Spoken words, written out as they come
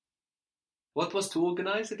What was to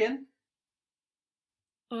organize again?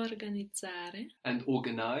 Organizzare. And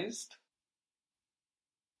organized?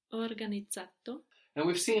 Organizzato. And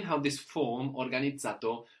we've seen how this form,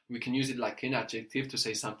 organizzato, we can use it like an adjective to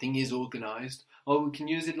say something is organized, or we can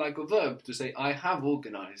use it like a verb to say I have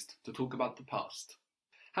organized, to talk about the past.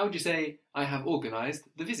 How would you say I have organized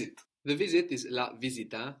the visit? The visit is la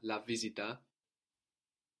visita, la visita.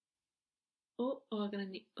 Ho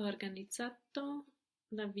organizzato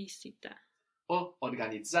la visita. Ho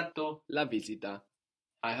organizzato la visita.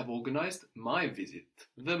 I have organized my visit,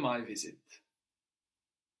 my visit.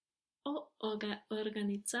 Ho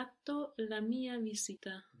organizzato la mia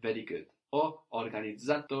visita. Very good. Ho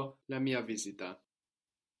organizzato la mia visita.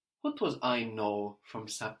 What was I know from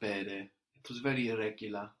sapere? It was very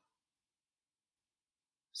irregular.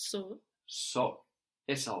 So. So.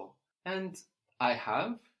 So. And I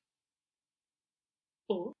have?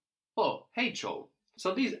 O. Oh, HO.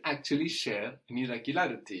 So these actually share an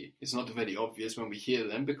irregularity. It's not very obvious when we hear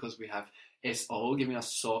them because we have SO giving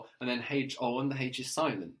us so and then HO and the H is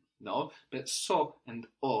silent. No, but so and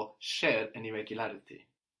O share an irregularity.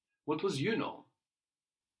 What was you know?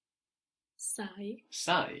 Sai.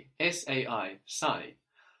 Sai. S-A-I. Sai.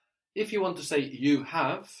 If you want to say you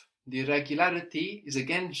have, the irregularity is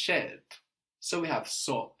again shared. So we have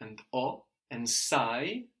so and O and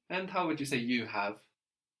sai. And how would you say you have?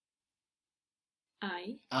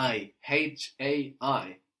 I.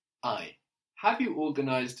 H-A-I. I. Have you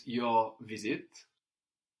organized your visit?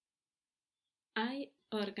 Hai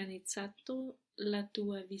organizzato la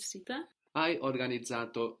tua visita? Hai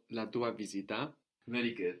organizzato la tua visita?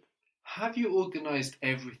 Very good. Have you organized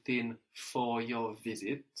everything for your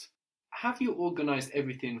visit? Have you organized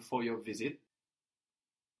everything for your visit?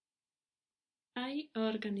 Hai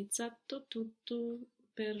organizzato tutto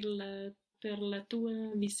per la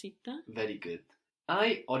tua visita? Very good.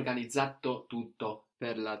 Hai organizzato tutto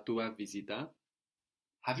per la tua visita?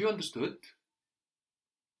 Have you understood?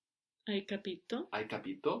 Hai capito? Hai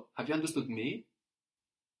capito? Have you understood me?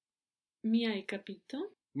 Mi hai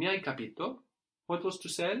capito? Mi hai capito? What was to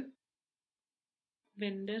sell?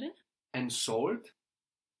 Vendere. And sold?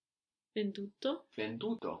 Venduto.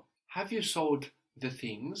 Venduto. Have you sold the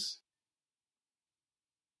things?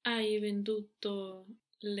 Hai venduto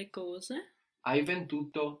le cose? Hai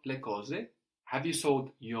venduto le cose? Have you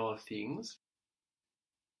sold your things?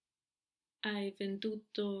 Hai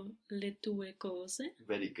venduto le tue cose?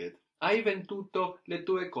 Very good. Hai venduto le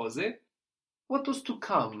tue cose? What was to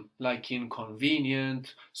come, like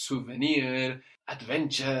inconvenient, souvenir,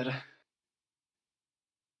 adventure?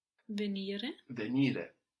 Venire.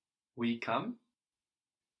 Venire. We come?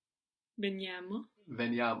 Veniamo.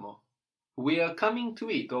 Veniamo. We are coming to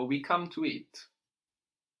eat, or we come to eat.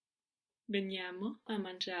 Veniamo a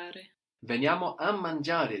mangiare. Veniamo a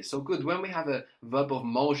mangiare. So good. When we have a verb of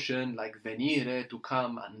motion like venire, to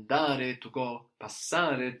come, andare, to go,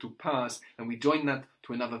 passare, to pass, and we join that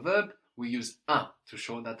to another verb, we use a to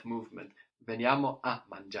show that movement. Veniamo a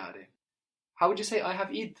mangiare. How would you say I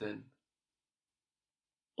have eaten?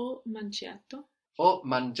 Ho mangiato. Ho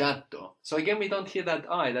mangiato. So again, we don't hear that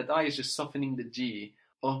I. That I is just softening the G.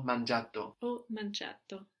 Ho mangiato. Ho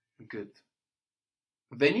mangiato. Good.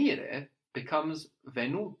 Venire becomes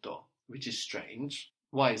venuto, which is strange.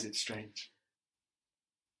 Why is it strange?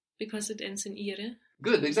 Because it ends in ire.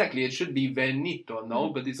 Good, exactly. It should be venito, no?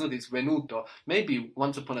 But it's not, it's venuto. Maybe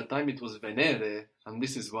once upon a time it was venere, and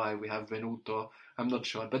this is why we have venuto. I'm not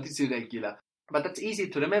sure, but it's irregular. But that's easy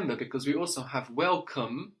to remember because we also have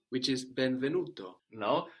welcome, which is benvenuto,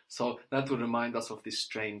 no? So that will remind us of this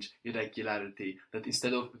strange irregularity, that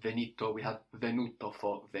instead of venito, we have venuto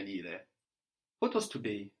for venire. What was to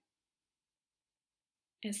be?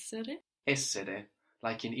 Essere. Essere,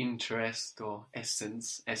 like in interest or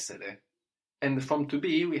essence, essere. And from to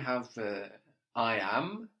be, we have I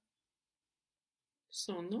am.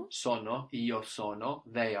 Sono. Sono, io sono,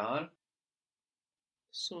 they are.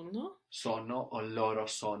 Sono. Sono o loro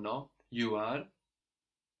sono, you are.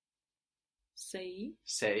 Sei.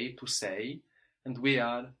 Sei, tu sei. And we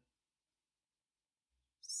are.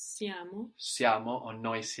 Siamo. Siamo o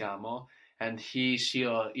noi siamo. And he, she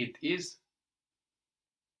or it is.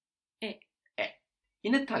 È. È.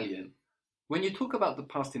 In Italian, when you talk about the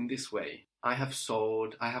past in this way, I have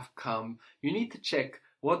sold, I have come, you need to check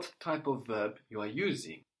what type of verb you are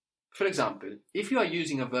using. For example, if you are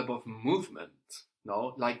using a verb of movement,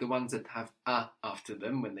 no, like the ones that have a after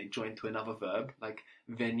them when they join to another verb, like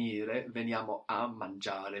venire, veniamo a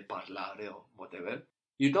mangiare, parlare, or whatever,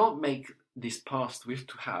 you don't make this past with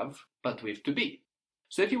to have, but with to be.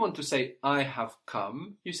 So if you want to say I have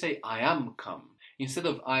come, you say I am come. Instead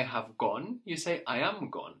of I have gone, you say I am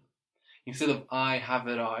gone. Instead of I have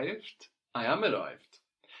arrived, I am arrived.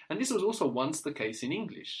 And this was also once the case in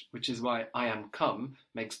English, which is why I am come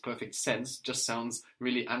makes perfect sense, just sounds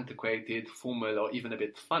really antiquated, formal, or even a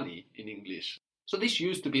bit funny in English. So this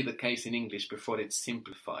used to be the case in English before it's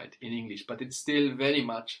simplified in English, but it's still very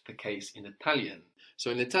much the case in Italian.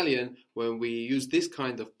 So in Italian, when we use this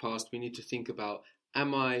kind of past, we need to think about,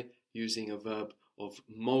 am I using a verb of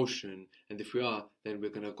motion? And if we are, then we're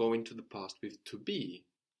going to go into the past with to be.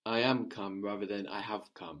 I am come rather than I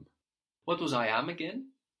have come. What was I am again?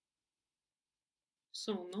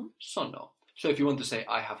 Sono. Sono. So if you want to say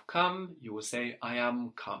I have come, you will say I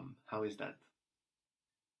am come. How is that?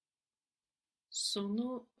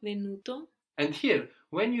 Sono venuto. And here,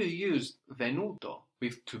 when you use venuto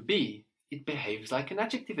with to be, it behaves like an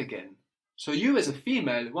adjective again. So you as a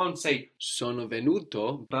female won't say sono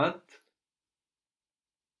venuto, but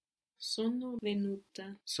Sono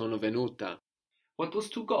venuta. sono venuta. What was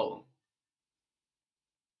to go?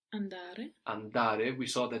 Andare. Andare, we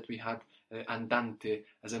saw that we had andante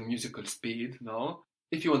as a musical speed, no?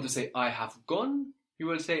 If you want to say I have gone, you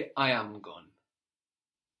will say I am gone.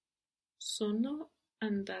 Sono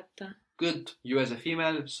andata. Good. You as a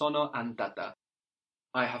female, sono andata.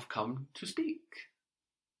 I have come to speak.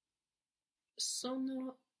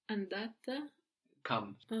 Sono andata.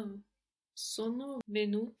 Come. Oh. Sono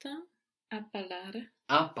venuta a parlare.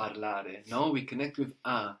 A parlare. No, we connect with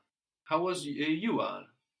a. How was you are?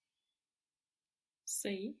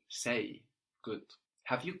 Sei. Sei. Good.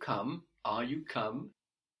 Have you come? Are you come?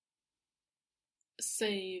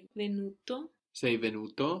 Sei venuto. Sei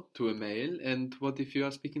venuto to a male. And what if you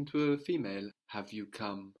are speaking to a female? Have you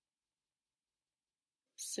come?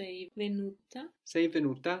 Sei venuta. Sei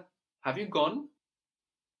venuta. Have you gone?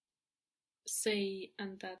 Sei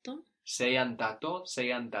andato. Sei andato. Sei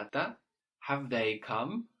andata. Have they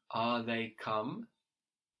come? Are they come?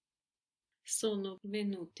 Sono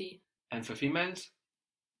venuti. And for females?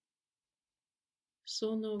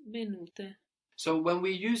 Sono venute. So when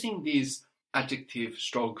we're using these adjective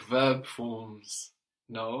stroke verb forms,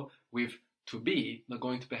 no, with to be, they're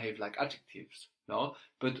going to behave like adjectives, no?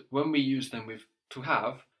 But when we use them with to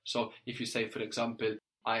have, so if you say, for example,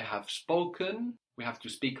 I have spoken, we have to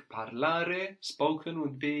speak parlare. Spoken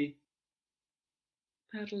would be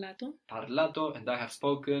Parlato. parlato, and I have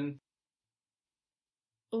spoken.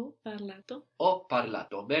 Ho parlato. Ho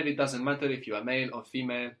parlato. There it doesn't matter if you are male or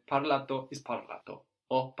female. Parlato is parlato.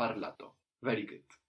 Ho parlato. Very good.